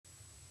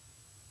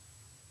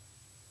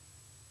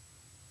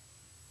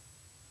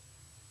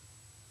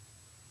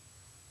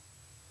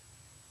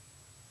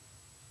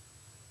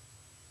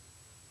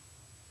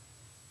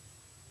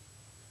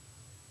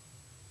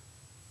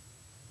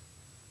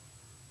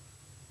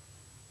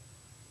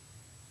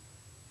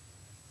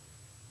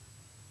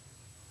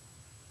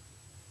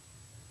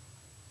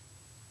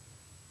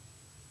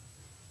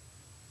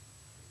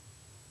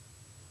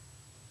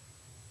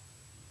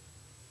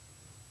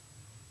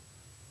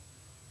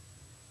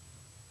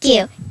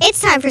you.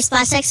 It's time for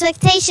Splash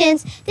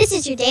Expectations. This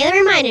is your daily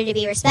reminder to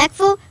be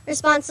respectful,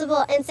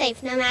 responsible, and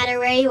safe no matter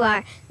where you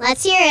are.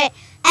 Let's hear it.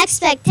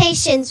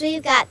 Expectations.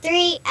 We've got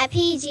 3 at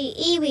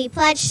PGE. We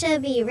pledge to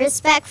be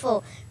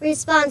respectful,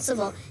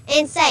 responsible,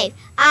 and safe.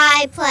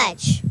 I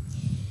pledge.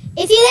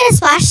 If you get a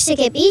Splash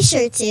ticket, be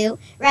sure to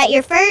write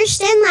your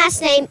first and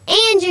last name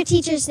and your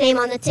teacher's name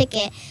on the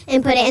ticket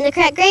and put it in the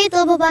correct grade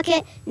label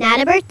bucket. Now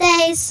to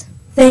birthdays.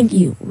 Thank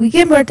you.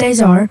 Weekend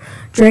birthdays are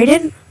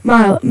Drayden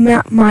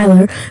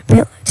Myler.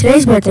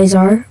 Today's birthdays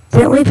are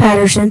Bentley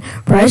Patterson,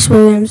 Bryce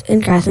Williams,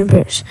 and Catherine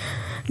Pierce.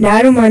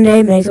 Now to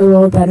Monday, make the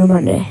world a better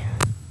Monday.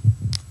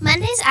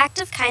 Monday's act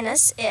of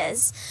kindness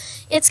is,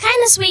 it's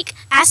Kindness Week.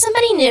 Ask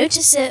somebody new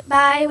to sit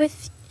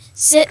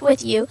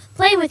with you,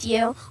 play with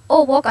you,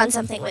 or walk on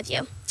something with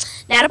you.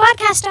 Now to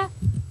Podcaster.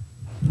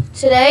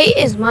 Today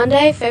is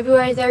Monday,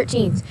 February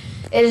 13th.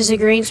 It is a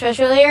Green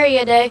Special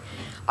Area Day.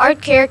 Our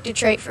character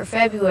trait for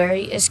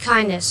February is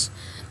kindness.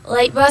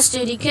 Late bus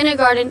duty,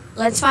 kindergarten.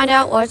 Let's find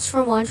out what's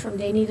for lunch from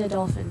Danny the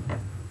Dolphin.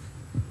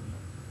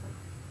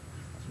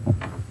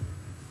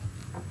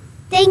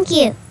 Thank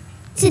you.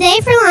 Today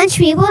for lunch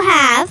we will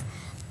have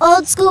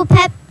old school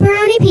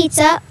pepperoni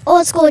pizza,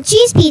 old school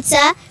cheese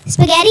pizza,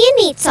 spaghetti and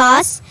meat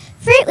sauce.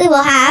 Fruit we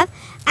will have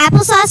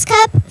applesauce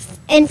cup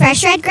and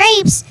fresh red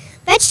grapes.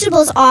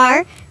 Vegetables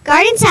are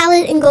garden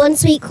salad and golden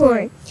sweet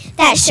corn.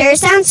 That sure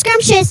sounds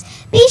scrumptious.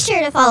 Be sure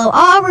to follow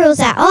all rules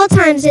at all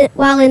times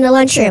while in the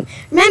lunchroom.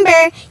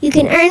 Remember, you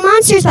can earn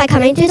monsters by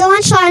coming through the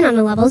lunch line on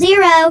a level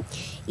 0.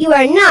 You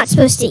are not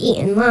supposed to eat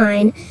in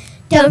line.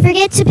 Don't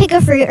forget to pick a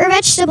fruit or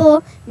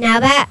vegetable. Now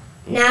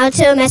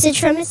to a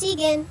message from Miss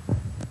Egan.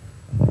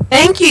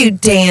 Thank you,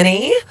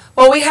 Danny.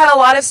 Well, we had a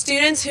lot of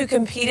students who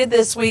competed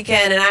this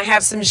weekend, and I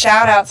have some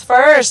shout-outs.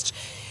 First,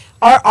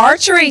 our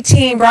archery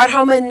team brought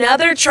home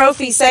another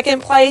trophy,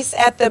 second place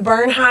at the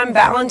Bernheim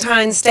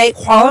Valentine State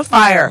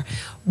Qualifier.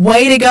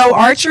 Way to go,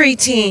 archery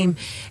team.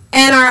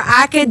 And our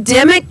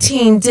academic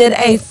team did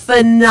a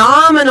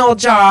phenomenal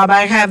job.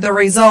 I have the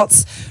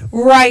results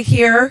right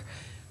here.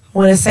 I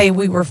want to say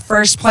we were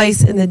first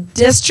place in the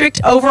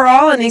district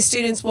overall, and these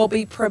students will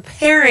be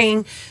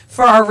preparing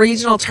for our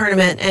regional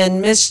tournament.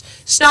 And Ms.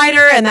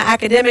 Schneider and the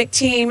academic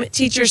team,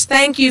 teachers,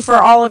 thank you for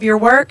all of your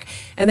work.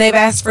 And they've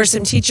asked for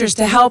some teachers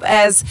to help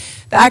as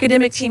the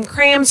academic team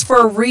crams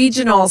for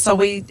regional, so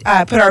we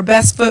put our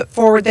best foot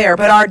forward there.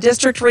 But our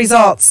district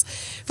results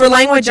for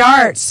language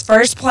arts,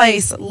 first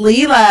place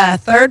Leela,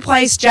 third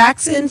place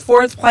Jackson,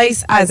 fourth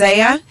place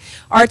Isaiah.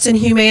 Arts and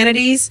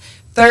humanities,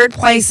 third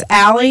place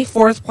Allie,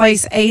 fourth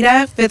place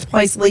Ada, fifth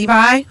place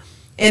Levi.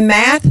 In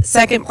math,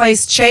 second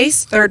place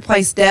Chase, third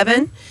place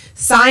Devin.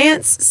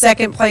 Science,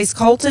 second place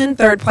Colton,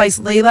 third place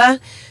Leela.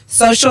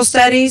 Social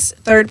studies,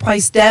 third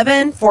place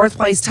Devin, fourth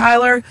place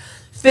Tyler,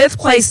 fifth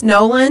place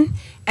Nolan.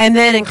 And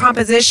then in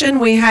composition,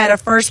 we had a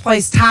first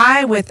place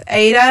tie with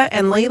Ada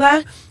and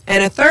Leela,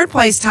 and a third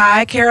place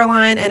tie,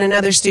 Caroline and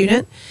another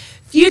student.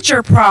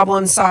 Future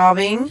problem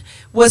solving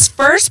was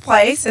first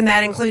place, and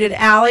that included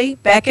Allie,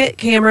 Beckett,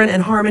 Cameron,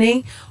 and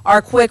Harmony.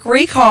 Our quick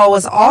recall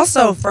was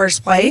also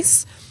first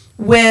place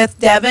with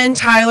Devin,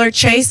 Tyler,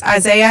 Chase,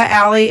 Isaiah,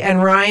 Allie,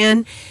 and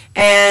Ryan.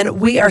 And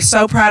we are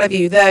so proud of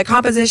you. The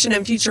composition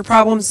and future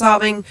problem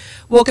solving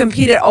will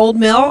compete at Old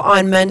Mill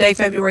on Monday,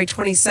 February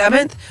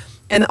 27th.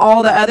 And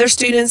all the other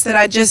students that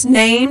I just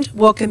named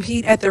will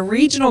compete at the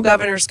Regional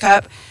Governor's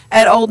Cup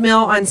at Old Mill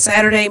on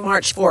Saturday,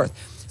 March 4th.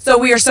 So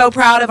we are so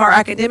proud of our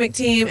academic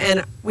team,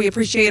 and we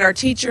appreciate our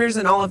teachers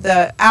and all of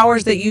the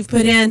hours that you've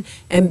put in,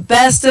 and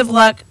best of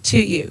luck to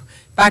you.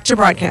 Back to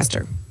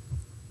broadcaster.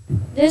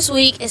 This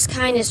week is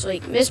Kindness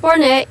Week. Ms.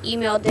 Barnett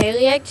emailed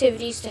daily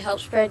activities to help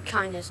spread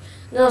kindness.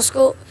 No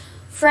school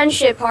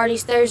friendship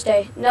parties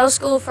Thursday. No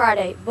school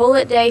Friday.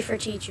 Bullet day for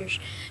teachers.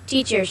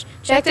 Teachers,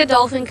 check the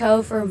Dolphin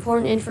Code for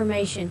important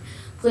information.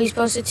 Please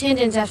post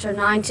attendance after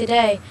 9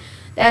 today.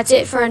 That's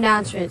it for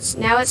announcements.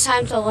 Now it's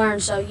time to learn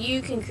so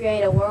you can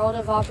create a world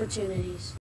of opportunities.